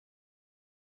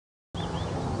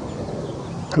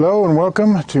Hello and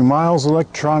welcome to Miles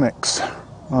Electronics.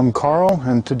 I'm Carl,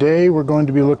 and today we're going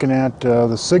to be looking at the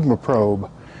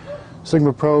SigmaProbe.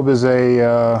 SigmaProbe is a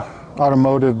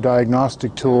automotive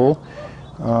diagnostic tool.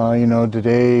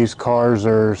 Today's cars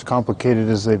are as complicated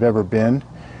as they've ever been,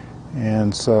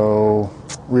 and so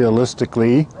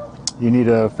realistically you need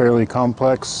a fairly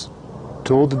complex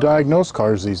tool to diagnose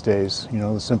cars these days.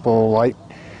 The simple light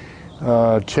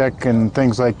check and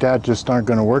things like that just aren't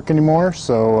going to work anymore.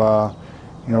 So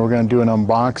we're going to do an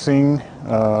unboxing,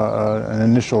 an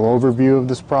initial overview of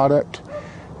this product,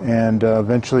 and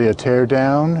eventually a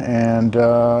teardown, and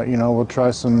we'll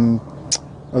try some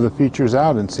other features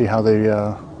out and see how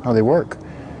they work.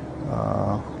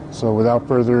 So without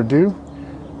further ado,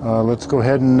 let's go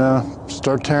ahead and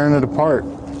start tearing it apart.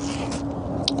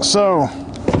 So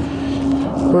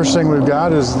first thing we've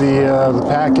got is the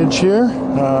package here.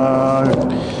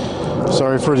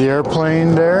 Sorry for the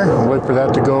airplane there. I'll wait for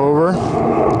that to go over.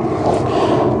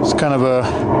 It's kind of a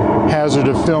hazard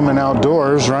of filming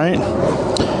outdoors, right?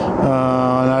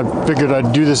 And I figured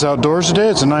I'd do this outdoors today.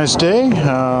 It's a nice day.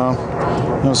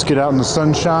 Let's get out in the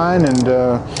sunshine and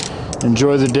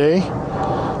enjoy the day.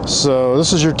 So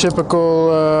this is your typical,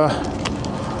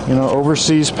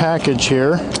 overseas package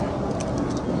here.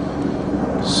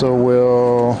 So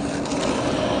we'll,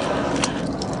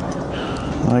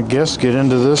 I guess, get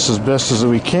into this as best as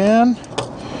we can.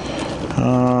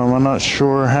 I'm not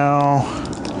sure how.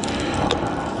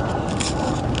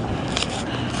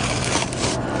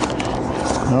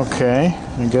 Okay,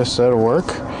 I guess that'll work.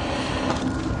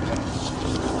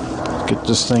 Get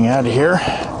this thing out of here.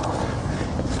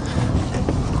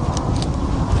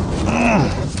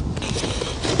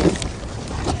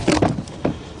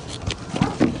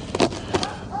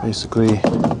 Basically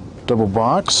double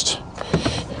boxed.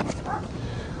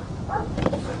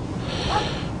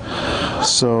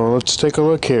 So let's take a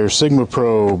look here.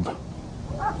 SigmaProbe,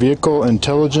 Vehicle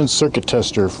Intelligence Circuit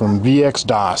Tester from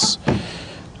VX-DOS.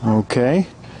 Okay,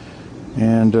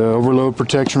 and overload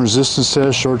protection, resistance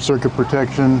test, short circuit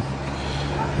protection,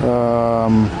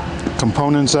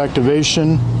 components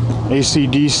activation,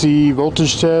 AC/DC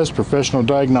voltage test, professional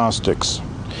diagnostics.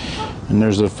 And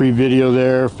there's a free video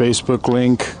there, Facebook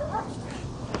link.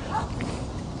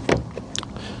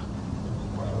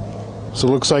 So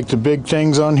it looks like the big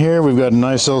things on here, we've got a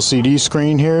nice LCD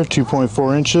screen here,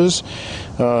 2.4 inches.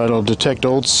 It'll detect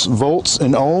volts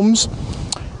and ohms.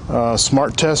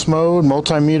 Smart test mode,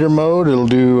 multimeter mode. It'll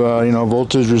do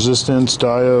voltage, resistance,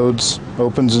 diodes,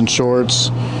 opens and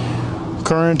shorts,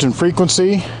 current and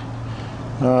frequency.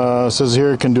 It says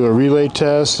here it can do a relay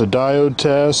test, a diode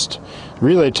test.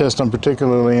 Relay test, I'm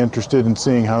particularly interested in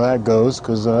seeing how that goes,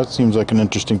 because that seems like an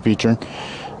interesting feature.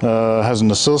 Has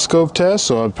an oscilloscope test,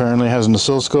 so apparently has an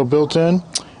oscilloscope built in.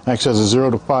 Actually has a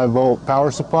 0 to 5 volt power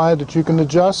supply that you can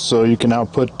adjust, so you can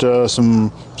output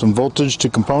some voltage to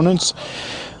components.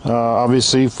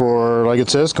 Obviously for, like it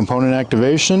says, component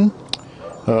activation,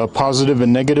 positive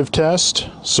and negative test,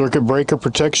 circuit breaker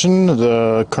protection,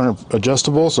 the current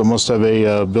adjustable, so it must have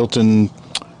a built-in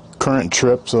current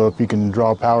trip, so if you can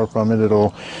draw power from it,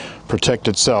 it'll protect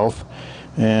itself.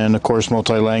 And of course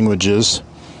multi-languages.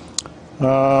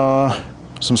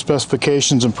 Some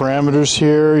specifications and parameters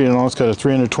here. It's got a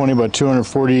 320 by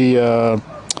 240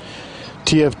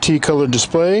 TFT color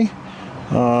display.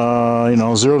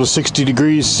 0 to 60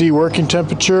 degrees C working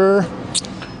temperature.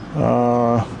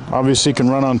 Obviously can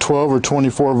run on 12 or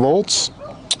 24 volts.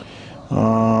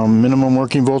 Minimum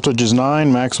working voltage is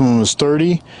 9, maximum is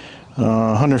 30.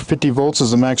 150 volts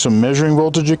is the maximum measuring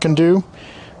voltage it can do.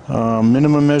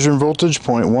 Minimum measuring voltage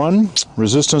 0.1.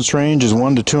 Resistance range is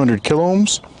 1 to 200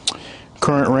 kiloohms.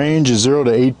 Current range is 0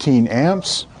 to 18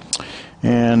 amps.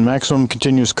 And maximum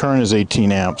continuous current is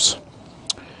 18 amps.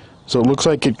 So it looks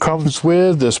like it comes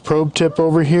with this probe tip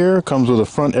over here. It comes with a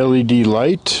front LED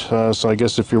light. So I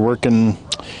guess if you're working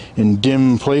in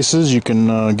dim places, you can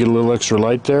get a little extra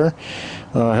light there.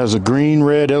 It has a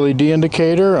green-red LED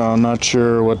indicator. I'm not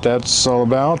sure what that's all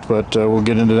about, but we'll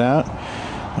get into that.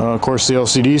 Of course, the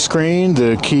LCD screen,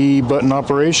 the key button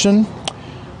operation,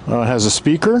 has a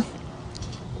speaker,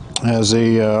 has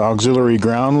a auxiliary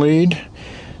ground lead,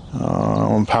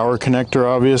 power connector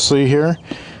obviously here,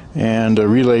 and a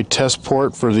relay test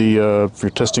port for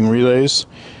testing relays.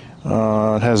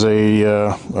 It has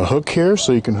a hook here,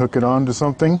 so you can hook it onto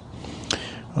something.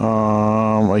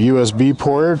 A USB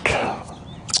port,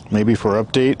 maybe for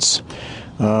updates,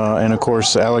 and of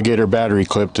course alligator battery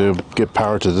clip to get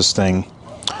power to this thing.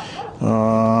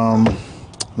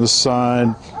 This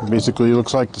side basically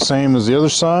looks like the same as the other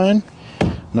side.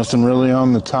 Nothing really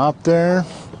on the top there,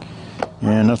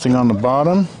 and nothing on the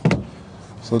bottom.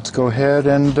 So let's go ahead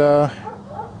and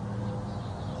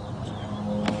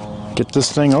get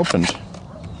this thing opened.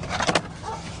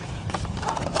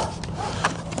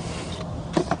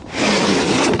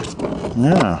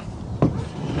 Yeah.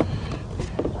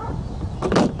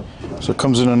 So it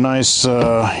comes in a nice,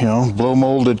 blow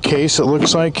molded case, it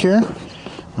looks like here.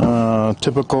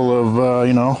 Typical of,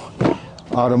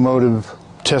 automotive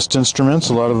test instruments.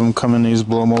 A lot of them come in these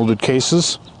blow molded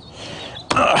cases.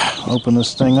 Open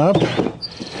this thing up.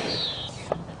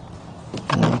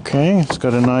 Okay, it's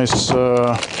got a nice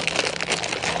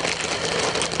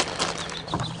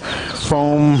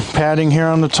foam padding here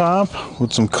on the top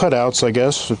with some cutouts, I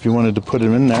guess, if you wanted to put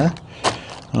them in there.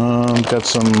 Got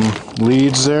some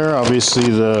leads there, obviously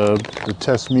the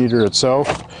test meter itself.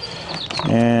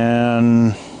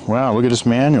 And wow, look at this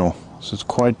manual. This is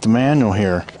quite the manual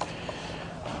here.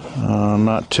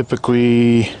 Not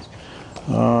typically,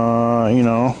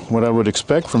 what I would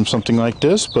expect from something like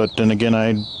this, but then again,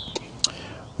 I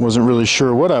wasn't really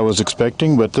sure what I was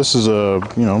expecting, but this is a,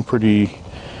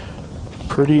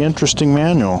 pretty interesting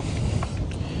manual.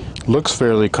 Looks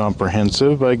fairly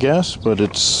comprehensive, I guess, but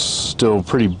it's still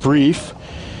pretty brief.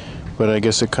 But I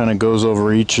guess it kind of goes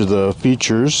over each of the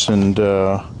features and,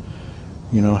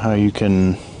 how you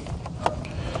can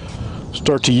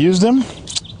start to use them.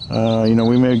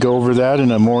 We may go over that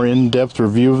in a more in-depth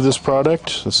review of this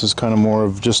product. This is kind of more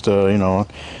of just a,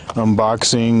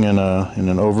 unboxing and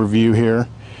an overview here.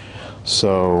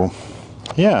 So,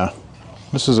 yeah,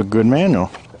 this is a good manual.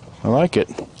 I like it.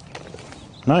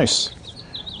 Nice.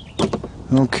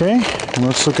 Okay,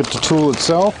 let's look at the tool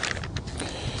itself.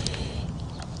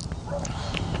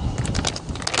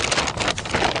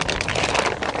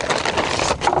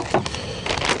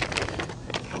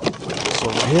 It's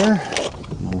over here.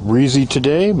 Breezy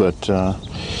today, but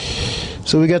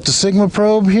so we got the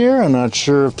SigmaProbe here. I'm not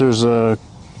sure if there's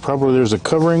probably there's a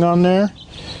covering on there.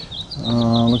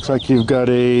 Looks like you've got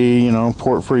a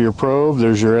port for your probe.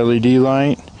 There's your LED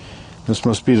light. This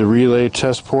must be the relay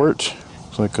test port.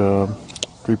 It's like a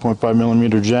 3.5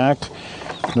 millimeter jack.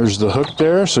 There's the hook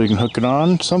there, so you can hook it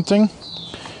on something.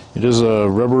 It is a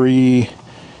rubbery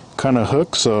kind of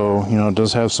hook, so it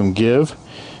does have some give,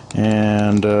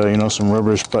 and some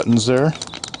rubberish buttons there.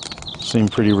 Seem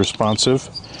pretty responsive.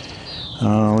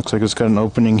 Looks like it's got an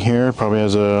opening here. Probably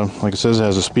has like it says, it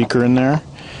has a speaker in there.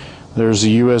 There's a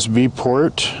USB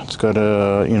port. It's got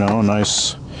a a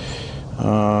nice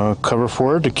cover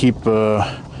for it to keep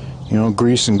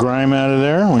grease and grime out of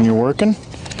there when you're working.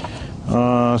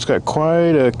 It's got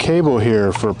quite a cable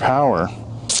here for power.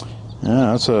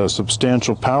 Yeah, that's a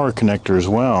substantial power connector as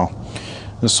well.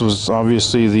 This was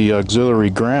obviously the auxiliary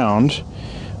ground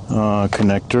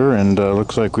connector, and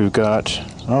looks like we've got,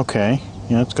 okay,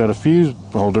 yeah, it's got a fuse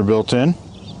holder built in.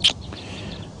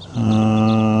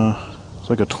 It's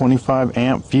like a 25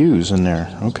 amp fuse in there.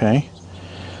 Okay,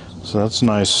 so that's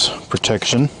nice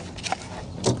protection.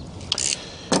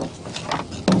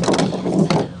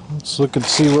 Let's look and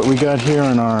see what we got here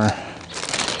in our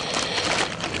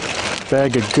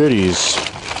bag of goodies.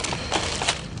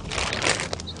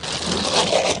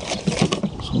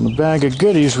 So in the bag of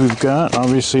goodies we've got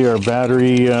obviously our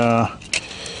battery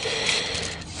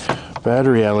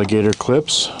alligator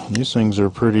clips. These things are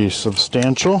pretty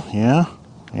substantial. Yeah.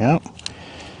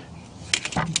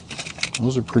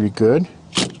 Those are pretty good.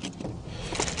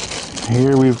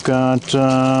 Here we've got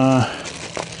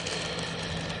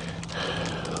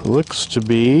looks to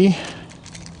be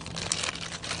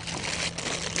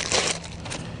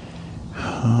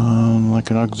like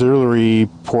an auxiliary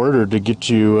port, or to get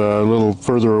you a little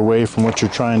further away from what you're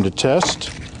trying to test.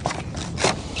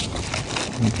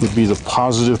 It would be the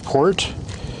positive port.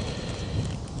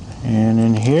 And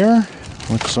in here,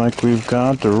 looks like we've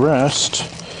got the rest.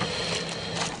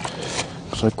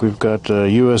 Looks like we've got a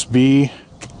USB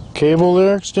cable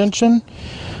there, extension.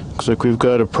 Looks like we've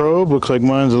got a probe. Looks like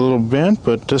mine's a little bent,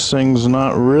 but this thing's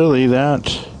not really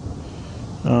that.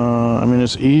 I mean,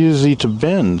 it's easy to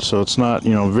bend, so it's not,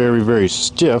 very, very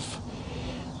stiff.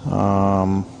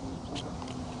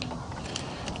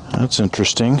 That's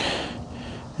interesting.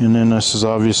 And then this is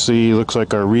obviously, looks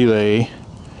like our relay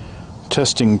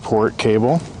testing port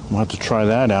cable. We'll have to try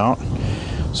that out.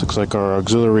 This looks like our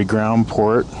auxiliary ground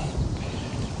port.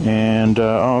 And,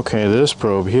 okay, this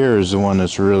probe here is the one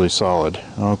that's really solid.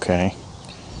 Okay,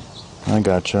 I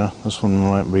gotcha. This one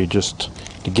might be just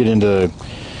to get into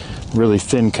really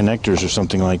thin connectors or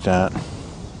something like that.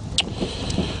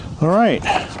 Alright,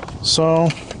 so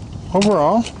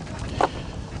overall,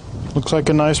 looks like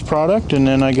a nice product. And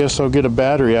then I guess I'll get a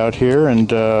battery out here,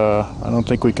 and I don't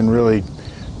think we can really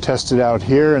test it out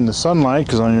here in the sunlight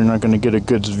because you're not going to get a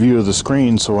good view of the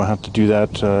screen, so we'll have to do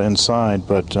that inside.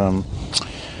 But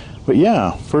But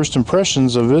yeah, first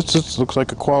impressions of it looks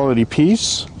like a quality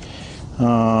piece.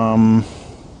 I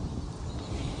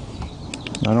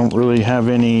don't really have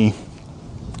any,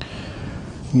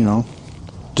 you know,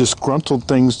 disgruntled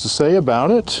things to say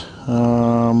about it.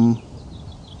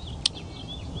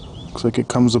 Looks like it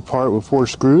comes apart with 4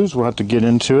 screws. We'll have to get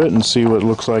into it and see what it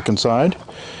looks like inside.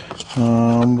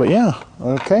 But yeah,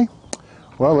 okay.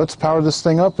 Well, let's power this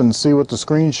thing up and see what the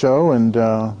screens show, and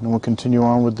then we'll continue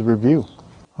on with the review.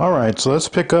 Alright, so let's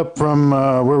pick up from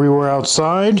where we were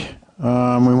outside. We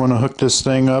want to hook this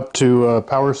thing up to a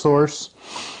power source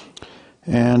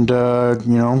and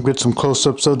you know, get some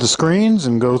close-ups of the screens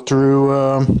and go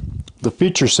through the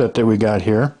feature set that we got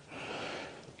here.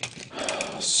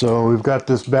 So we've got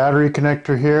this battery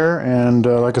connector here, and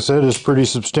like I said, it's a pretty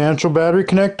substantial battery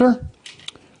connector.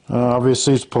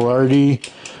 Obviously it's polarity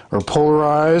or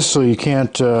polarized, so you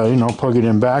can't you know, plug it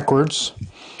in backwards.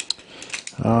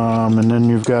 And then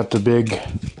you've got the big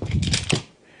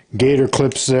gator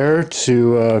clips there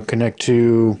to connect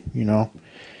to, you know,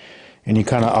 any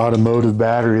kind of automotive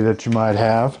battery that you might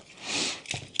have.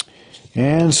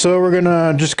 And so we're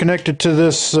gonna just connect it to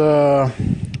this little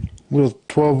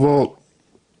 12-volt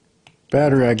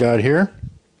battery I got here.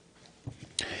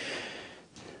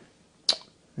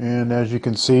 And as you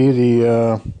can see,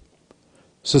 the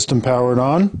system powered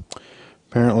on.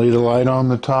 Apparently the light on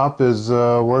the top is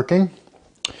working.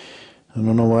 I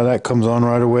don't know why that comes on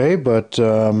right away, but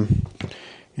in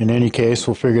any case,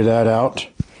 we'll figure that out.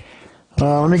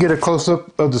 Let me get a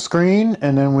close-up of the screen,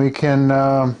 and then we can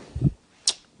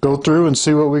go through and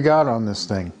see what we got on this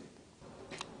thing.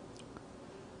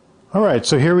 Alright,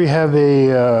 so here we have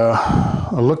a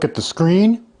look at the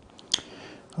screen.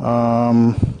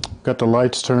 Got the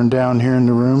lights turned down here in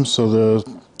the room so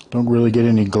don't really get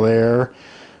any glare,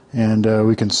 and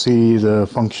we can see the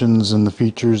functions and the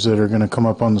features that are going to come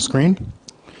up on the screen.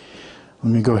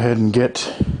 Let me go ahead and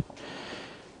get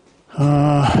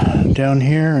down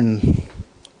here and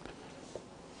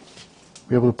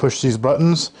be able to push these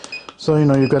buttons. So you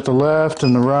know, you've got the left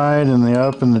and the right and the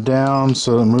up and the down,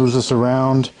 so it moves us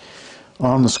around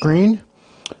on the screen.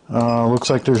 Looks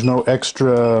like there's no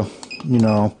extra, you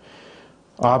know,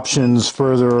 options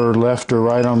further left or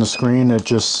right on the screen. It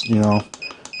just, you know,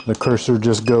 the cursor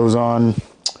just goes on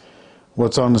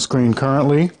what's on the screen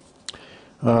currently.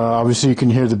 Obviously you can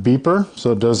hear the beeper,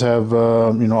 so it does have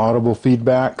you know, audible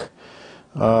feedback.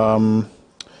 And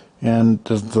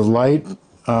the light,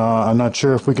 I'm not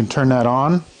sure if we can turn that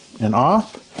on and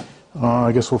off.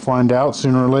 I guess we'll find out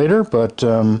sooner or later, but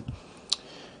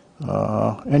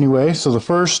anyway, so the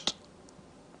first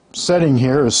setting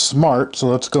here is smart, so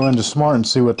let's go into smart and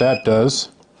see what that does.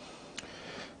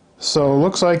 So it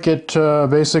looks like it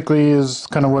basically is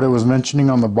kind of what it was mentioning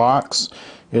on the box.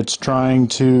 It's trying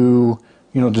to,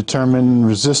 you know, determine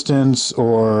resistance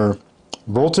or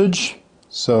voltage.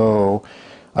 So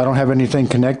I don't have anything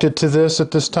connected to this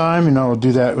at this time. You know, I'll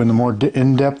do that in a more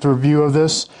in-depth review of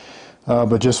this.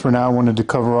 But just for now, I wanted to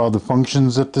cover all the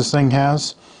functions that this thing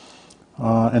has.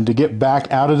 And to get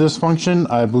back out of this function,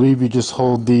 I believe you just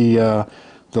hold the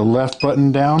left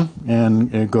button down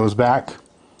and it goes back.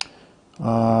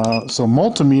 So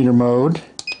multimeter mode,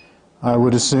 I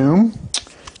would assume,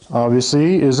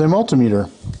 obviously, is a multimeter.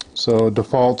 So it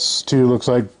defaults to, looks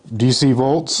like, DC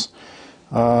volts.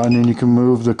 And then you can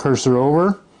move the cursor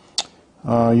over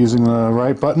using the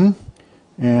right button,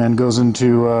 and goes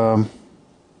into a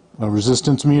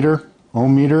resistance meter,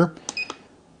 ohm meter.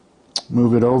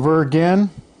 Move it over again.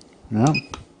 Yeah.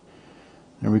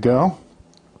 There we go.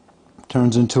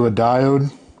 Turns into a diode,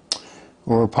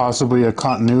 or possibly a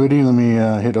continuity. Let me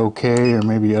hit OK, or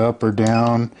maybe up or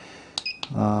down.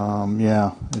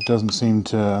 Yeah, it doesn't seem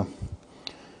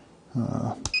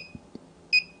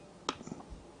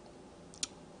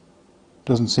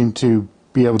to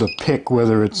be able to pick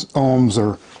whether it's ohms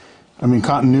or, I mean,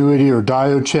 continuity or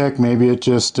diode check. Maybe it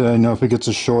just, you know, if it gets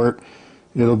a short,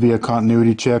 it'll be a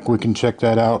continuity check. We can check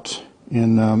that out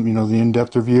in, you know, the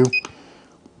in-depth review.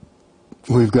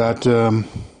 We've got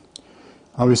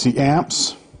obviously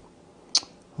amps.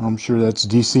 I'm sure that's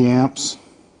DC amps.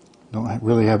 Don't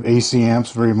really have AC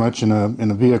amps very much in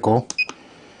a vehicle.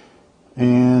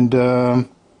 And a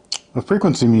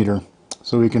frequency meter,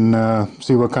 so we can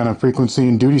see what kind of frequency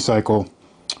and duty cycle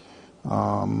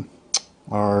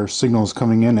our signals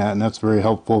coming in at, and that's very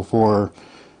helpful for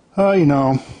you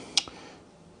know,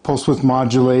 pulse width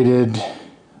modulated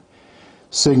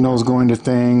signals going to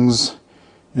things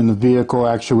in the vehicle,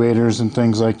 actuators and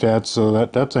things like that. So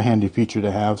that's a handy feature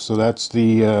to have. So that's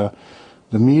the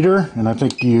meter, and I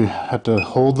think you have to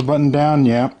hold the button down,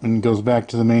 yeah, and it goes back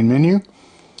to the main menu.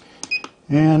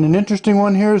 And an interesting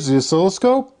one here is the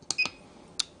oscilloscope.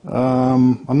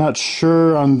 I'm not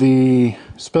sure on the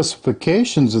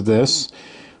specifications of this,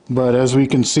 but as we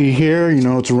can see here, you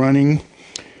know, it's running.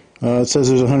 It says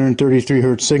there's a 133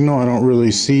 hertz signal. I don't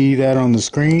really see that on the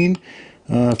screen.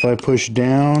 If I push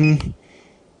down,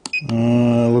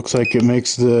 looks like it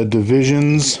makes the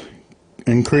divisions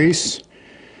increase.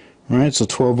 Right, so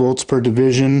 12 volts per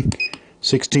division,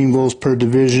 16 volts per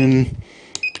division.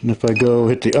 And if I go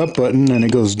hit the up button, then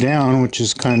it goes down, which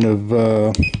is kind of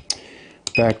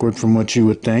backward from what you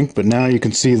would think. But now you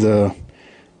can see the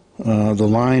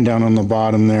line down on the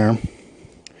bottom there.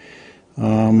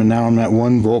 And now I'm at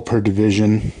 1 volt per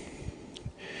division.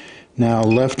 Now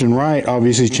left and right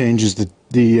obviously changes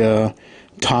the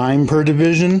time per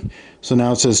division. So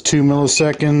now it says 2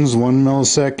 milliseconds, 1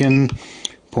 millisecond,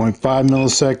 0.5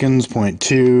 milliseconds,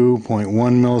 0.2, 0.1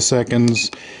 milliseconds,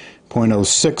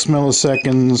 0.06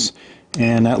 milliseconds,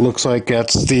 and that looks like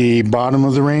that's the bottom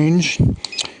of the range.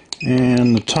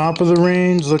 And the top of the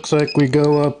range looks like we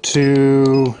go up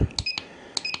to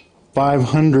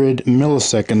 500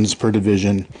 milliseconds per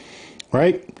division,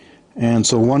 right? And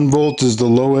so 1 volt is the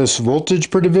lowest voltage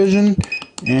per division,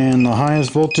 and the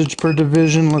highest voltage per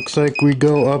division looks like we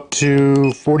go up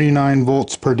to 49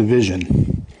 volts per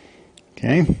division.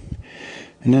 Okay,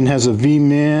 and then has a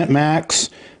Vmin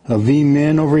max, a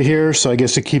Vmin over here, so I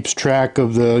guess it keeps track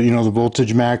of the, you know, the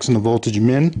voltage max and the voltage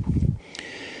min.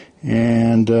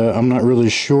 And I'm not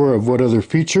really sure of what other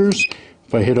features.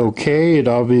 If I hit OK, it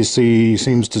obviously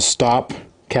seems to stop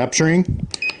capturing.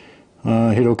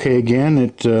 Hit OK again,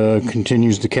 it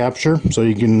continues to capture, so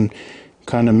you can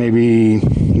kind of maybe,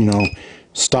 you know,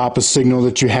 stop a signal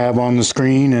that you have on the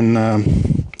screen and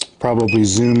probably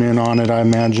zoom in on it, I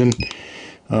imagine.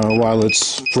 While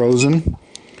it's frozen.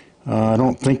 I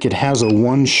don't think it has a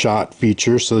one-shot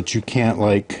feature so that you can't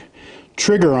like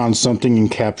trigger on something and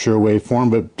capture a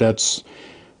waveform, but that's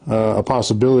a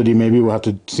possibility. Maybe we'll have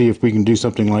to see if we can do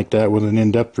something like that with an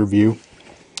in-depth review.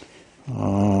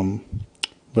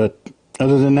 But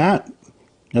other than that,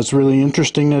 that's really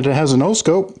interesting that it has an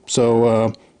O-scope,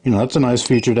 so you know, that's a nice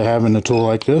feature to have in a tool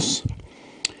like this.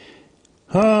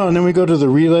 And then we go to the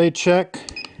relay check.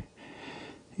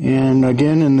 And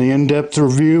again, in the in-depth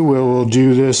review, we'll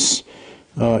do this,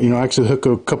 you know, actually hook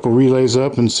a couple relays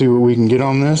up and see what we can get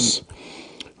on this.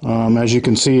 As you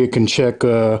can see, it can check,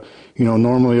 you know,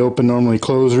 normally open, normally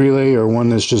closed relay, or one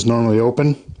that's just normally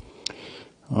open.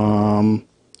 And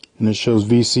it shows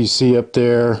VCC up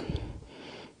there.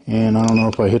 And I don't know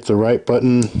if I hit the right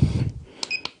button,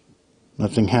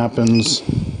 nothing happens.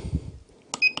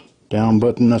 Down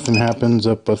button, nothing happens.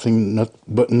 Up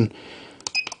button.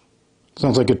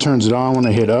 Sounds like it turns it on when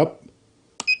I hit up.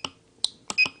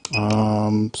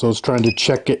 So it's trying to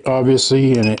check it,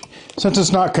 obviously, and since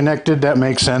it's not connected, that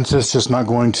makes sense. It's just not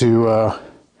going to,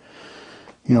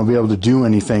 you know, be able to do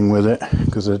anything with it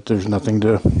because there's nothing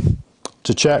to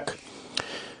check.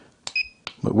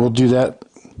 But we'll do that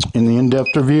in the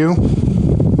in-depth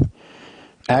review.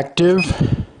 Active.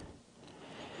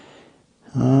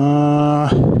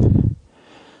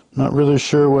 Not really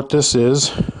sure what this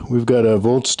is. We've got a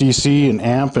volts DC, an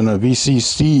amp, and a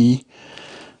VCC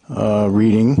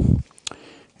reading,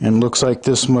 and looks like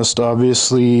this must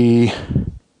obviously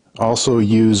also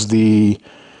use the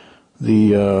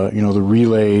you know, the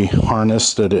relay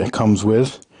harness that it comes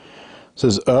with. It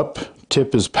says up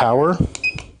tip is power,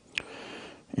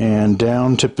 and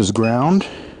down tip is ground.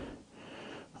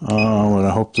 And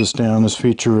I hope this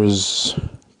feature is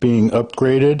being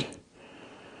upgraded.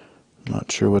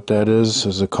 Not sure what that is.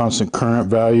 There's a constant current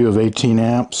value of 18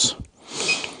 amps.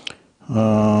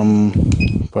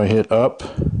 If I hit up,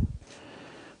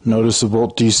 notice the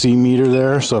volt DC meter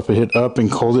there. So if I hit up and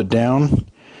hold it down,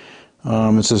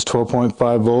 it says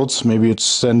 12.5 volts. Maybe it's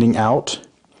sending out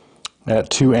at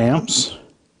 2 amps,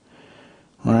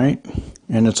 right?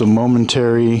 And it's a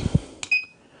momentary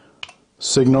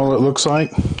signal, it looks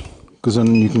like, because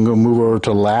then you can go move over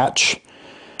to latch.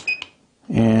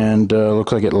 And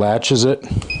looks like it latches it.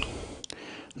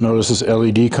 Notice this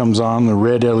LED comes on. The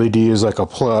red LED is like a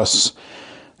plus.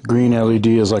 Green LED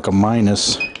is like a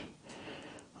minus.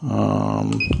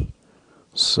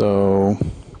 So,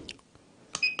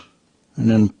 and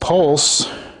then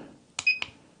pulse.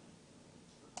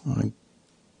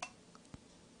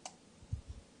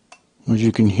 As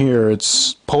you can hear,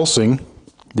 it's pulsing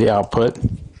the output,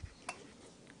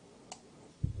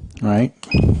 right?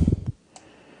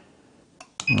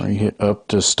 Or you hit up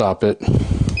to stop it.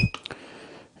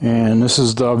 And this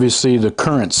is obviously the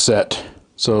current set.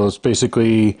 So it's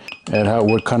basically at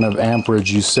what kind of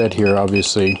amperage you set here,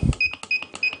 obviously.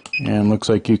 And looks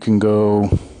like you can go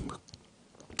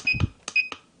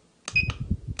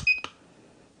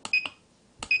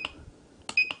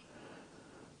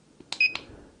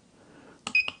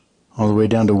the way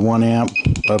down to 1 amp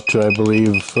up to, I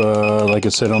believe, like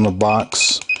it said on the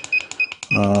box,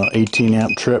 18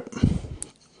 amp trip.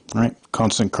 Right,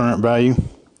 constant current value.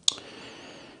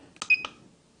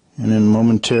 And then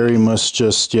momentary must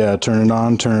just, yeah, turn it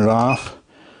on, turn it off.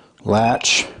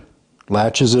 Latches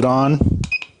it on.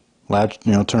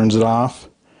 Turns it off.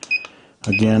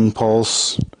 Again,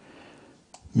 pulse,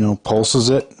 pulses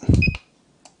it.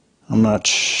 I'm not,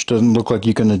 doesn't look like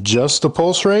you can adjust the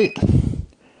pulse rate.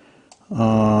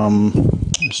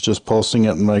 It's just pulsing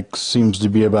it, like seems to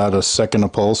be about a second a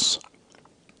pulse.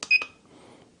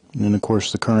 And then of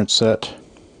course the current set.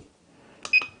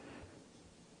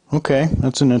 Okay,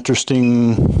 that's an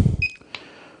interesting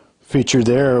feature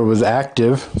there with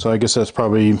active. So I guess that's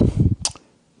probably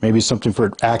maybe something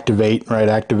for activate, right?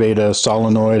 Activate a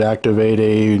solenoid, activate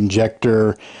a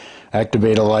injector,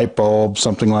 activate a light bulb,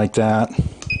 something like that.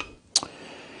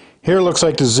 Here it looks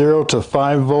like the 0 to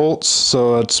 5 volts,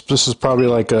 so this is probably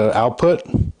like a output.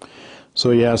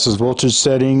 So yeah, it says voltage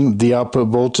setting, the output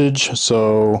voltage,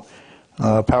 so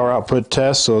power output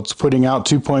test, so it's putting out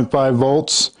 2.5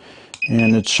 volts,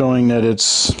 and it's showing that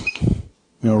it's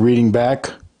reading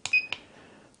back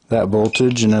that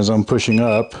voltage, and as I'm pushing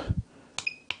up,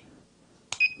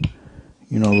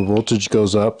 the voltage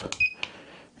goes up,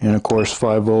 and of course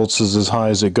 5 volts is as high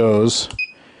as it goes.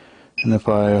 And if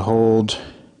I hold,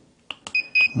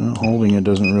 well, holding it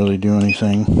doesn't really do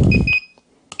anything.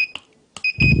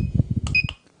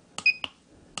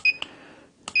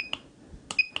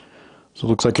 So it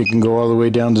looks like it can go all the way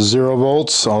down to 0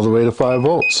 volts, all the way to 5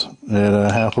 volts at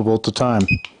a half a volt a time.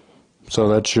 So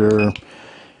that's your,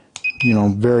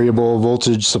 variable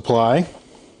voltage supply,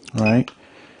 right?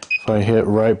 If I hit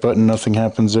right button, nothing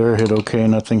happens there. Hit OK,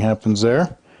 nothing happens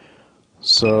there.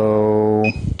 So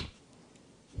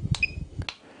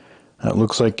that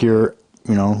looks like your,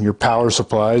 your power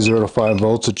supply, 0 to 5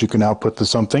 volts that you can output to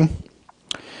something.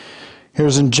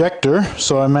 Here's injector.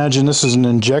 So I imagine this is an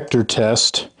injector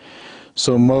test.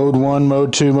 So mode 1,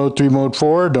 mode 2, mode 3, mode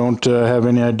 4, don't have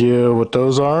any idea what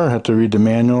those are. I have to read the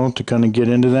manual to kind of get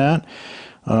into that.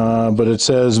 But it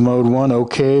says mode 1,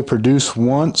 OK, produce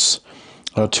once,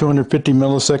 250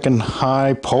 millisecond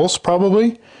high pulse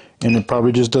probably, and it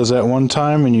probably just does that one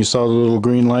time, and you saw the little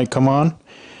green light come on.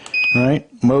 All right.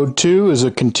 Mode 2 is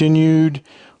a continued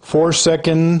 4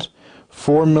 second,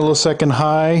 4 millisecond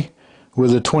high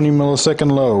with a 20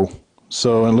 millisecond low.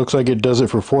 So it looks like it does it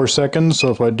for 4 seconds. So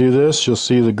if I do this, you'll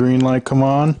see the green light come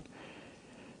on.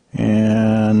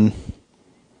 And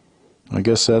I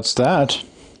guess that's that.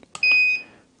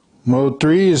 Mode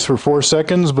 3 is for 4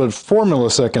 seconds, but 4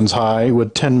 milliseconds high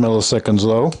with 10 milliseconds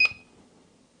low.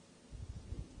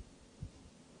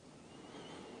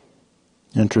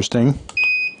 Interesting.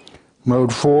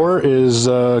 Mode 4 is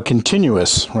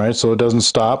continuous, right? So it doesn't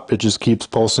stop. It just keeps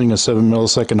pulsing a 7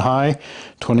 millisecond high,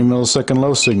 20 millisecond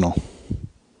low signal.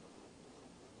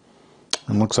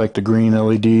 And looks like the green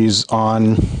LED's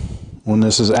on when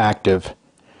this is active.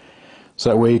 So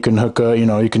that way you can hook a,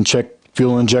 you can check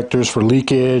fuel injectors for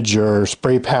leakage or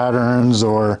spray patterns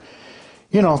or,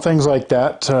 things like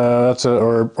that.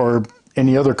 Or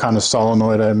any other kind of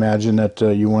solenoid, I imagine, that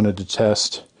you wanted to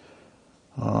test.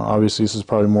 Obviously, this is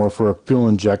probably more for a fuel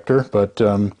injector, but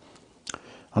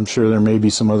I'm sure there may be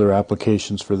some other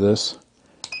applications for this.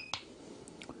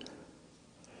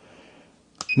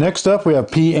 Next up, we have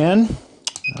PN.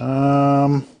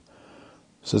 It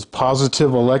says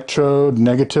positive electrode,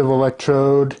 negative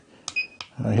electrode.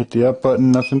 I hit the up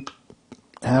button, nothing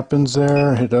happens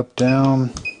there. Hit up,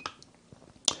 down.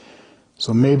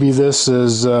 So maybe this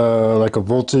is like a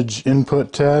voltage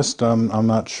input test. I'm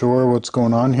not sure what's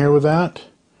going on here with that.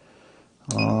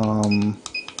 Not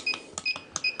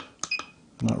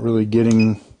really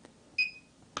getting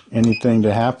anything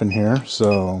to happen here,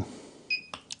 so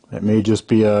it may just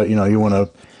be a, you want to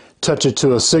touch it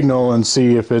to a signal and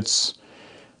see if it's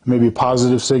maybe a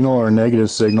positive signal or a negative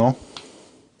signal.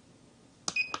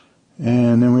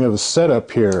 And then we have a setup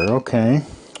here. Okay,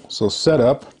 so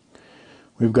setup,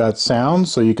 we've got sound,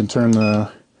 so you can turn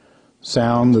the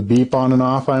sound, the beep on and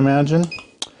off, I imagine.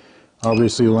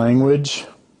 Obviously language,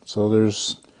 so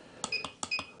there's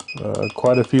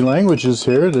quite a few languages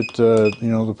here that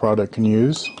the product can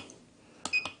use.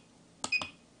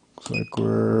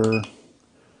 Looks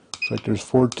like there's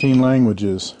 14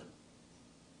 languages.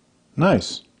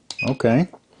 Nice. Okay.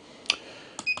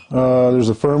 There's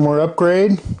a firmware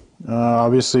upgrade.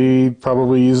 Obviously,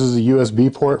 probably uses a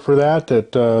USB port for that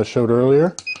showed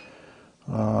earlier.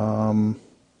 And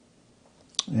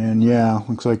yeah,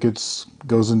 looks like it's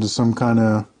goes into some kind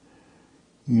of,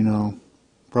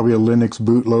 probably a Linux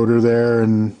bootloader there,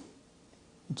 and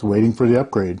it's waiting for the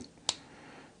upgrade.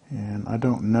 And I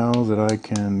don't know that I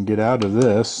can get out of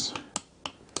this.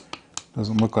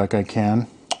 Doesn't look like I can.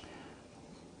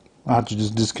 I'll have to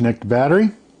just disconnect the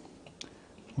battery.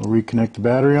 We'll reconnect the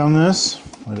battery on this.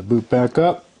 Let it boot back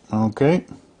up. Okay.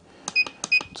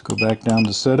 Let's go back down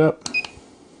to setup.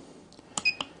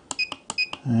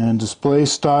 And display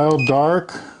style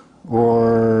dark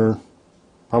or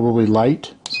probably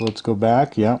light. So let's go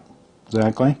back. Yeah,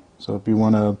 exactly. So if you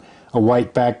want a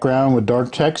white background with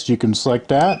dark text, you can select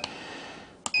that.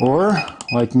 Or,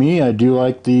 like me, I do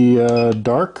like the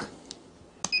dark.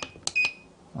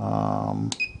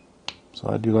 So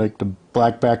I do like the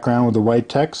black background with the white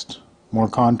text. More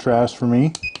contrast for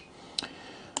me.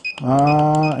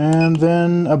 And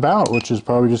then about, which is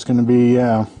probably just going to be,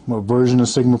 what version of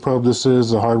SigmaProbe this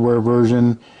is, the hardware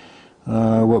version,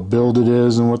 what build it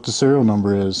is, and what the serial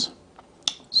number is.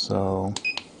 So,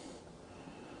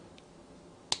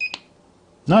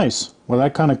 nice. Well,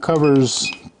 that kind of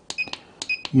covers,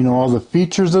 you know, all the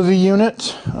features of the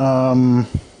unit. Like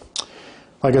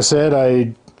I said,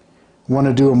 I want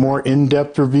to do a more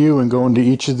in-depth review and go into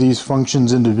each of these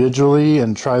functions individually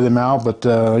and try them out, but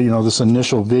you know, this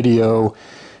initial video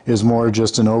is more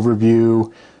just an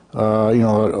overview, you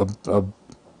know,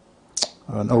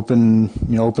 an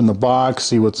open the box,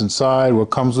 see what's inside, what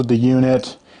comes with the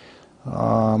unit,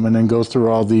 and then go through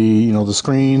all the, you know, the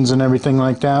screens and everything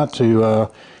like that to you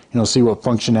know, see what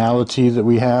functionality that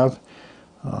we have.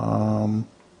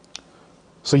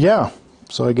 So yeah,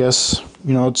 so I guess,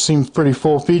 you know, it seems pretty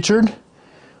full-featured.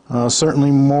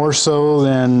 Certainly more so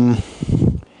than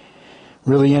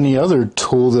really any other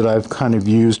tool that I've kind of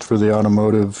used for the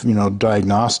automotive, you know,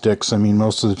 diagnostics. I mean,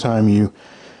 most of the time you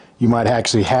might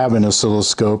actually have an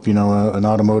oscilloscope, you know, an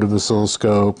automotive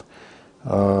oscilloscope,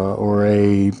 or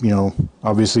you know,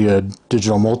 obviously a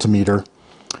digital multimeter.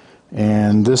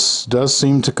 And this does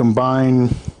seem to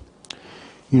combine,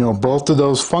 you know, both of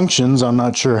those functions. I'm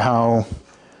not sure how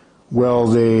well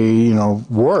they, you know,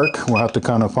 work. We'll have to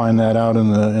kind of find that out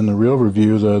in the real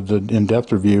review, the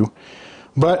in-depth review.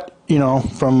 But, you know,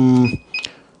 from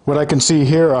what I can see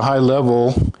here, a high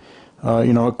level,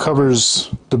 you know, it covers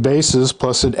the bases,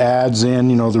 plus it adds in,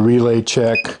 you know, the relay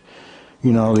check,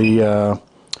 you know, the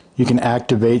you can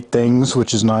activate things,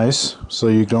 which is nice, so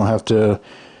you don't have to,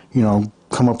 you know,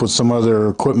 come up with some other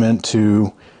equipment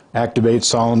to activate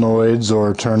solenoids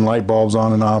or turn light bulbs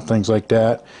on and off, things like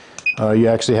that. You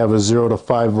actually have a 0 to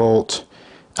 5 volt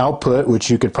output, which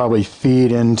you could probably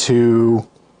feed into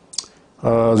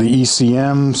the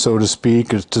ECM, so to speak,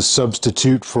 to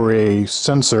substitute for a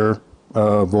sensor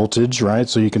voltage, right?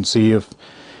 So you can see if,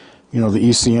 you know, the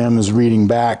ECM is reading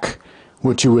back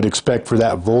what you would expect for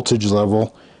that voltage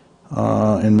level,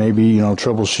 and maybe, you know,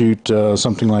 troubleshoot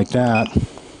something like that.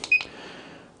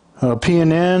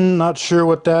 P&N, not sure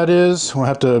what that is. We'll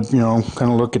have to, you know,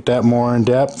 kind of look at that more in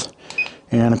depth.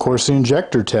 And of course the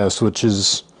injector test, which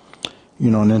is, you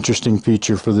know, an interesting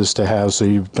feature for this to have, so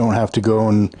you don't have to go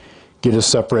and get a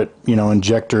separate, you know,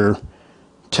 injector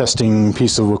testing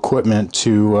piece of equipment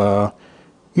to,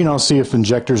 you know, see if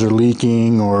injectors are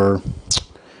leaking or,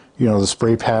 you know, the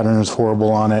spray pattern is horrible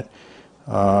on it.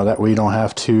 That way you don't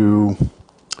have to,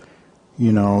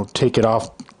 you know, take it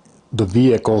off the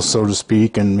vehicle, so to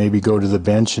speak, and maybe go to the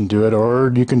bench and do it.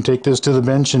 Or you can take this to the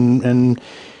bench and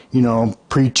you know,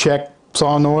 pre-check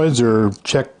solenoids or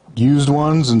check used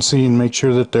ones and see and make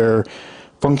sure that they're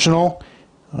functional.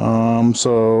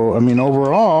 So, I mean,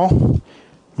 overall,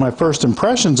 my first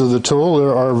impressions of the tool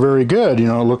are very good. You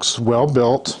know, it looks well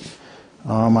built.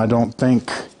 I don't think,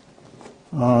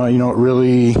 you know, it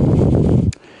really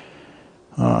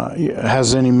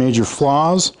has any major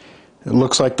flaws. It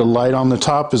looks like the light on the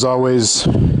top is always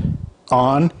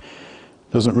on.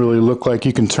 Doesn't really look like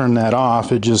you can turn that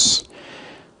off. It just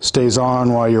stays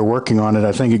on while you're working on it.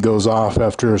 I think it goes off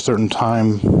after a certain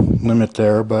time limit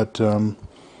there, but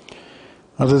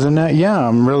other than that, yeah,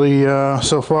 I'm really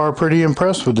so far pretty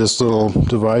impressed with this little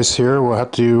device here. We'll have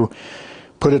to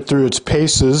put it through its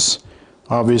paces,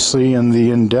 obviously, in the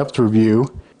in-depth review.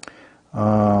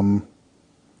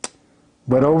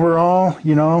 But overall,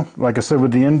 you know, like I said,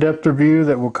 with the in-depth review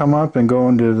that will come up and go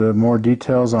into the more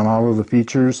details on all of the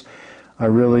features, I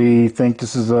really think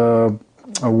this is a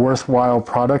worthwhile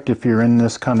product if you're in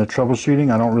this kind of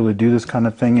troubleshooting. I don't really do this kind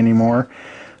of thing anymore.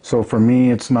 So for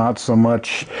me, it's not so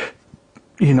much,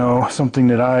 you know, something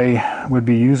that I would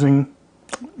be using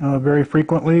very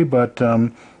frequently. But,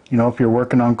 you know, if you're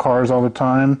working on cars all the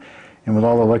time, and with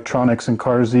all the electronics in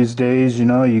cars these days, you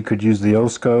know, you could use the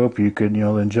O-scope, you could, you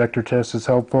know, the injector test is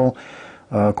helpful.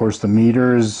 Of course, the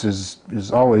meter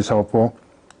is always helpful.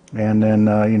 And then,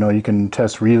 you know, you can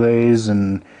test relays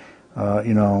and,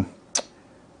 you know,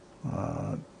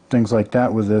 things like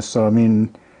that with this. So I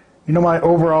mean, you know, my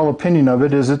overall opinion of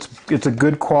it is it's a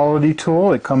good quality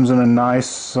tool. It comes in a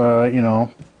nice, you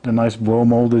know, a nice blow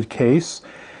molded case,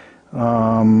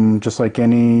 just like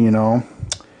any, you know,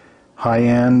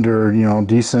 high-end or, you know,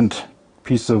 decent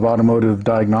piece of automotive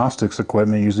diagnostics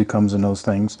equipment usually comes in those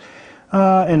things.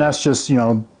 And that's just, you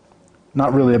know,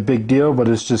 not really a big deal, but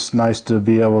it's just nice to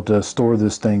be able to store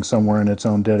this thing somewhere in its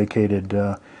own dedicated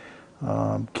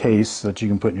case that you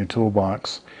can put in your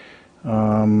toolbox.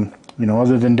 You know,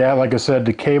 other than that, like I said,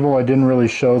 the cable, I didn't really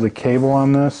show the cable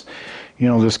on this. You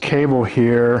know, this cable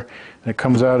here that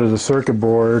comes out of the circuit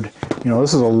board, you know,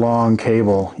 this is a long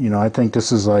cable. You know, I think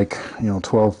this is like, you know,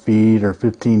 12 feet or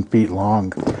 15 feet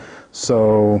long.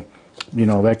 So, you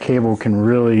know, that cable can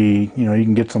really, you know, you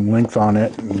can get some length on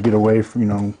it and get away from, you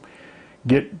know,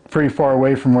 get pretty far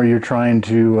away from where you're trying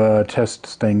to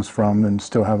test things from and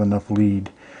still have enough lead.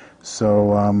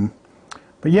 So,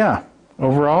 but yeah,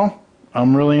 overall,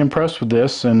 I'm really impressed with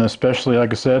this, and especially,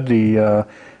 like I said, the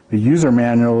user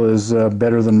manual is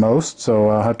better than most, so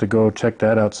I'll have to go check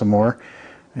that out some more.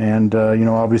 And you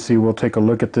know, obviously we'll take a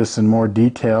look at this in more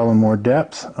detail and more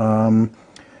depth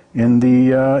in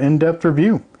the in-depth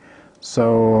review.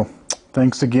 So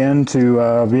thanks again to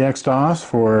VXDOS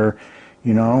for,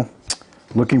 you know,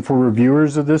 looking for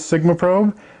reviewers of this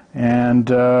SigmaProbe, and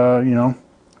you know,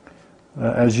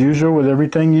 as usual with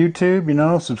everything YouTube, you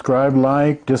know, subscribe,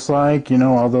 like, dislike, you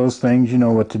know, all those things, you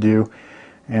know what to do.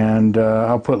 And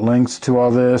I'll put links to all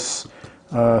this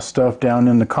stuff down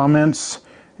in the comments,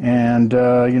 and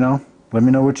you know, let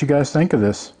me know what you guys think of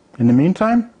this. In the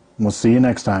meantime, we'll see you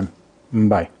next time.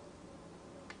 Bye.